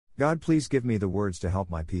God, please give me the words to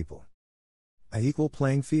help my people. A equal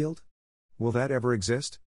playing field? Will that ever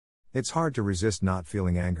exist? It's hard to resist not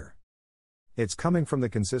feeling anger. It's coming from the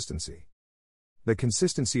consistency. The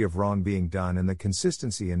consistency of wrong being done and the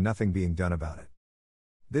consistency in nothing being done about it.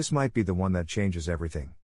 This might be the one that changes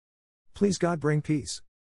everything. Please God, bring peace.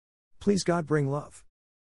 Please God, bring love.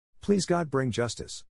 Please God, bring justice.